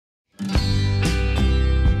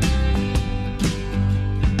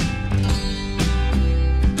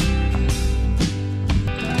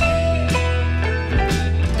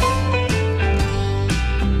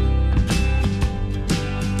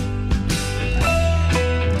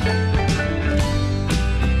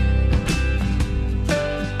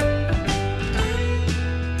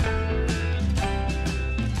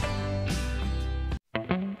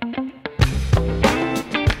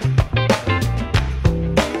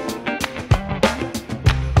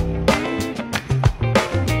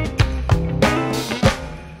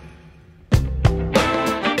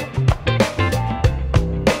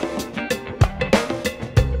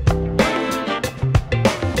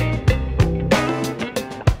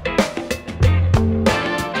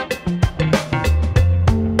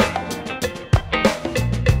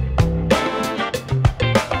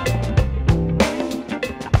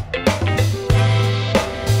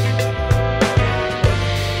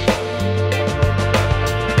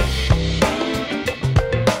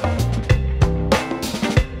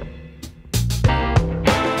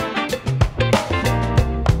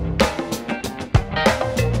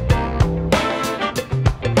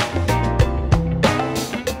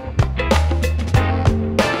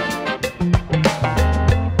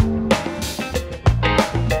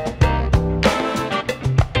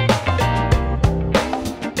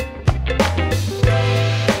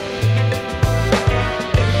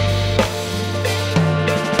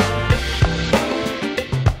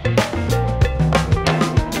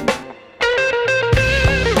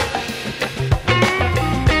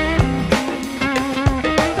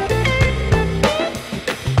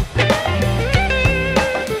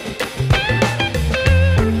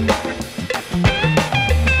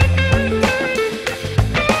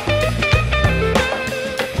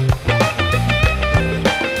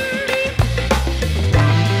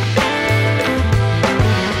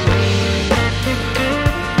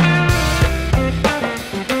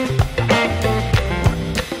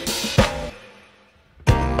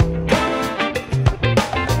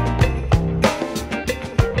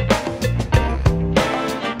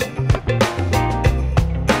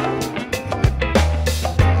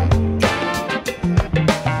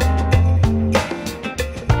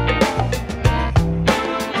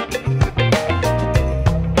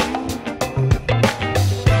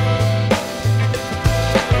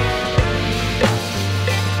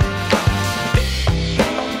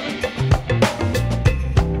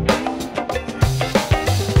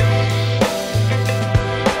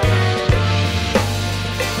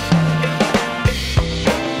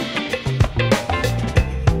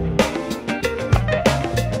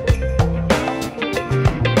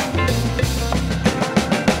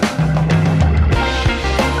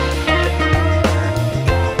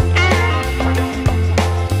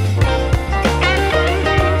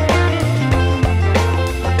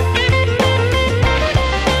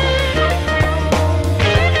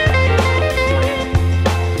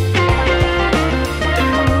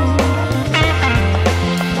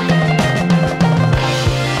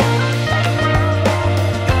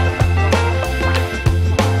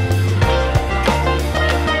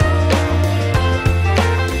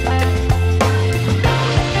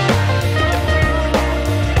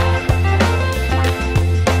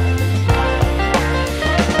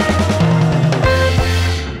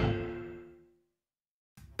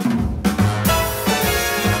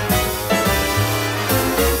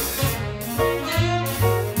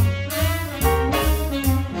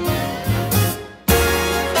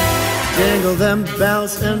Jingle them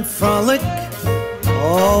bells and frolic.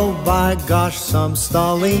 Oh, by gosh, some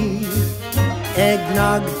stolly.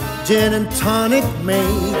 Eggnog, gin and tonic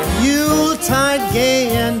make Yuletide gay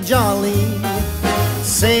and jolly.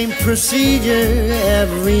 Same procedure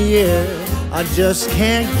every year, I just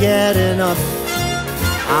can't get enough.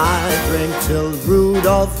 I drink till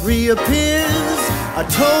Rudolph reappears, a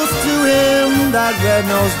toast to him, that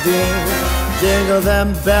red-nosed dear. Jingle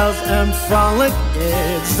them bells and frolic,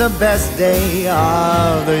 it's the best day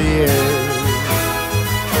of the year.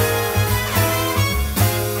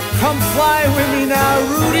 Come fly with me now,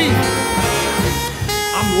 Rudy.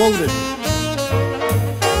 I'm loaded.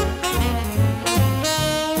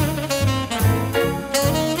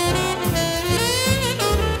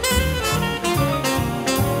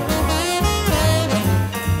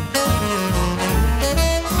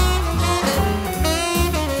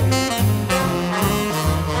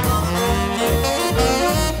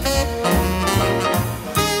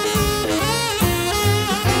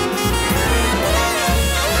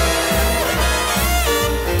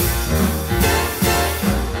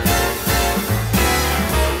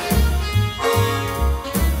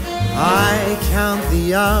 Count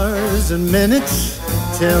the hours and minutes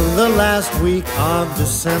till the last week of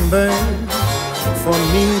December. For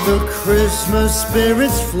me the Christmas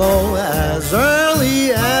spirits flow as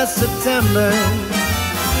early as September.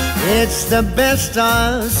 It's the best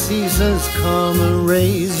of seasons, come and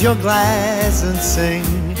raise your glass and sing.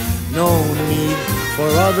 No need for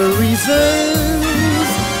other reasons.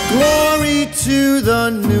 Glory to the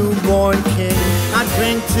newborn King. I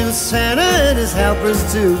drink to Santa and his helpers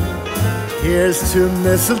too. Here's to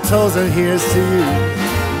mistletoes and here's to you.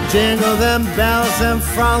 Jingle them bells and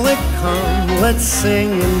frolic, come, let's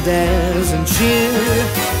sing and dance and cheer.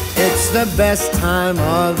 It's the best time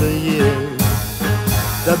of the year,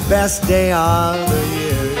 the best day of the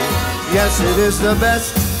year. Yes, it is the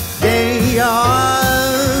best day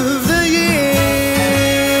of the year.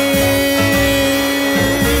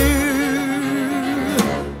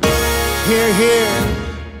 Hear, hear.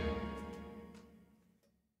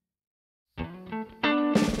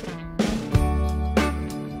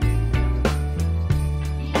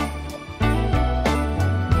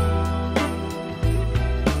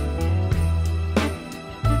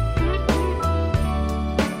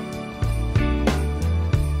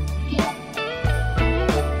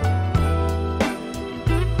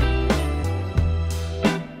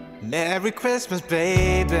 Merry Christmas,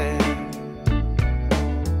 baby.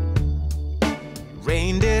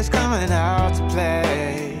 Reindeer's coming out to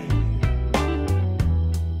play.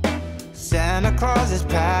 Santa Claus is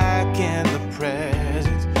packing the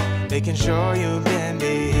presents, making sure you've been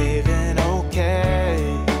behaving okay.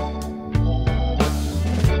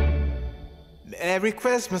 Merry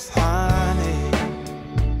Christmas, honey.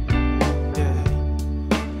 Yeah.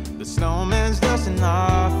 The snowman's dusting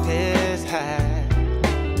off his hat,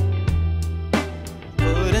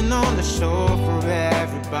 on the show for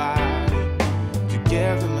everybody, to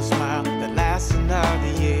give them a smile that lasts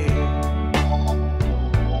another year.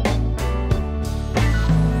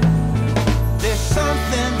 There's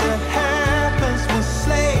something that happens when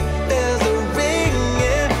sleigh bells are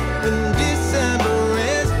ringing, when December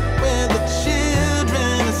is, when the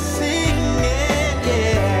children are singing,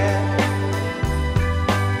 yeah.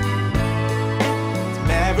 It's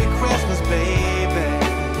Merry Christmas, baby.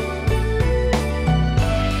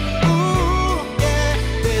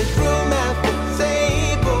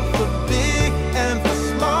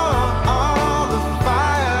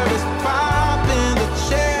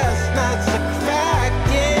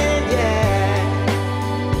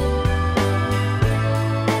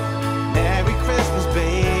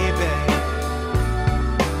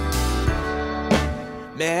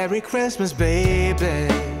 Merry Christmas, baby.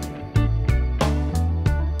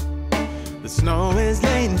 The snow is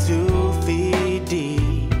laying 2 feet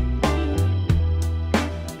deep.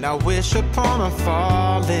 Now wish upon a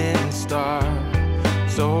falling star,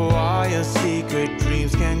 so all your secret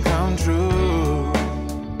dreams can come true.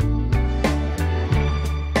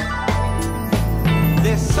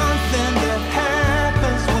 There's something that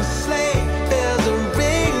happens when sleigh bells are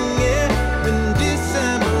ringing, when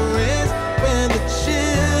December is, when the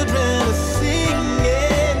children are singing,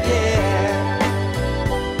 yeah.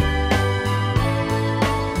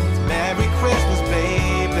 It's Merry Christmas,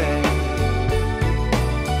 baby.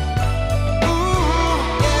 Ooh,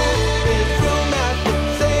 yeah. There's room at the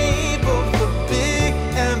table for big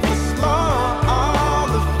and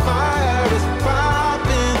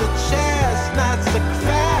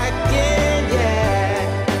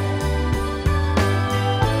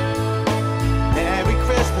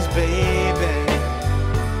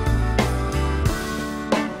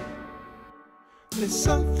There's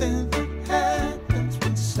something that happens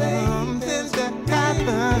when something that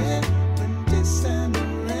happens when December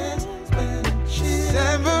ends, when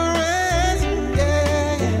December ends,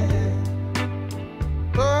 yeah.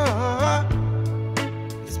 Oh,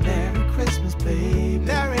 it's Merry Christmas, baby.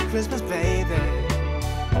 Merry Christmas, baby.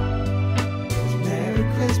 It's Merry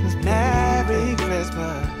Christmas, Merry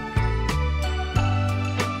Christmas.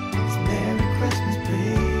 It's Merry Christmas,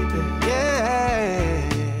 baby. Yeah.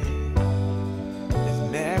 It's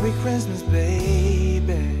Merry Christmas,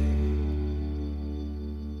 baby.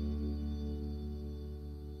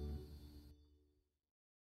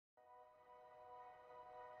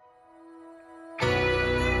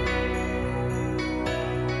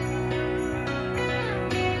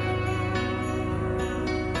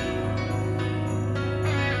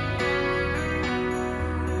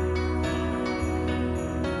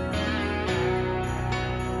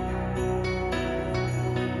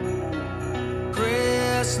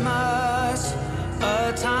 Christmas,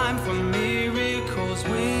 a time for miracles,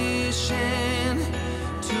 wishing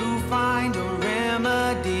to find a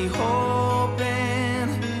remedy, hoping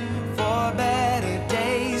for better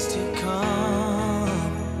days to come.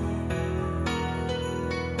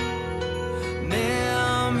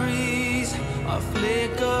 Memories of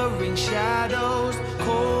flickering shadows,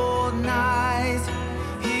 cold nights,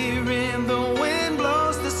 hearing the wind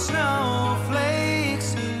blows the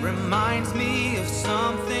snowflakes, reminds me of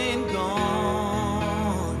something gone.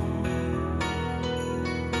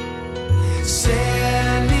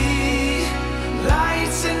 Send me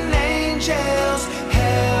lights and angels,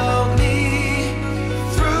 help me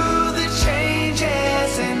through the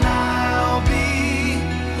changes, and I'll be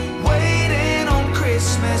waiting on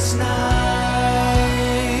Christmas night.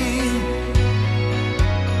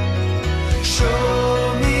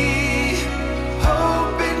 Show me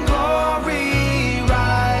hope and glory,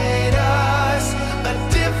 write us a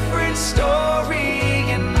different